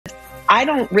I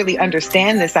don't really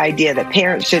understand this idea that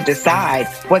parents should decide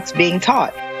what's being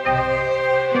taught.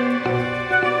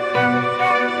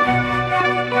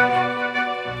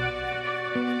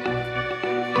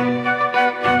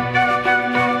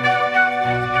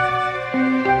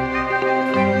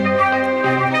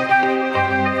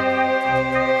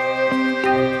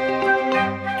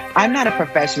 I'm not a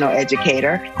professional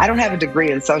educator. I don't have a degree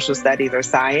in social studies or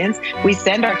science. We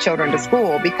send our children to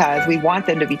school because we want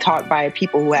them to be taught by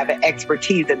people who have an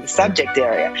expertise in the subject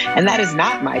area. And that is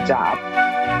not my job.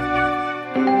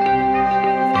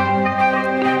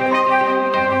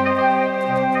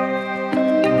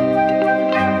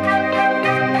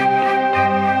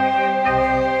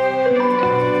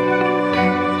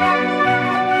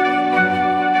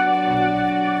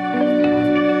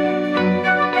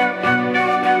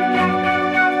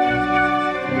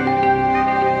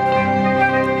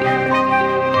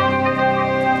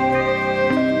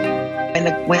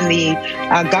 When the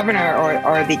governor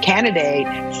or the candidate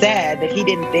said that he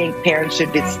didn't think parents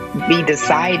should be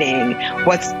deciding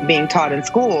what's being taught in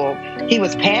school, he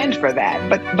was panned for that.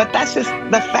 But that's just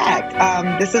the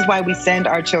fact. This is why we send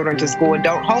our children to school and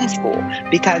don't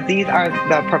homeschool, because these are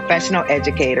the professional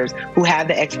educators who have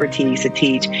the expertise to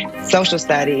teach social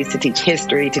studies, to teach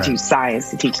history, to teach science,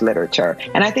 to teach literature.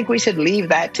 And I think we should leave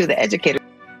that to the educators.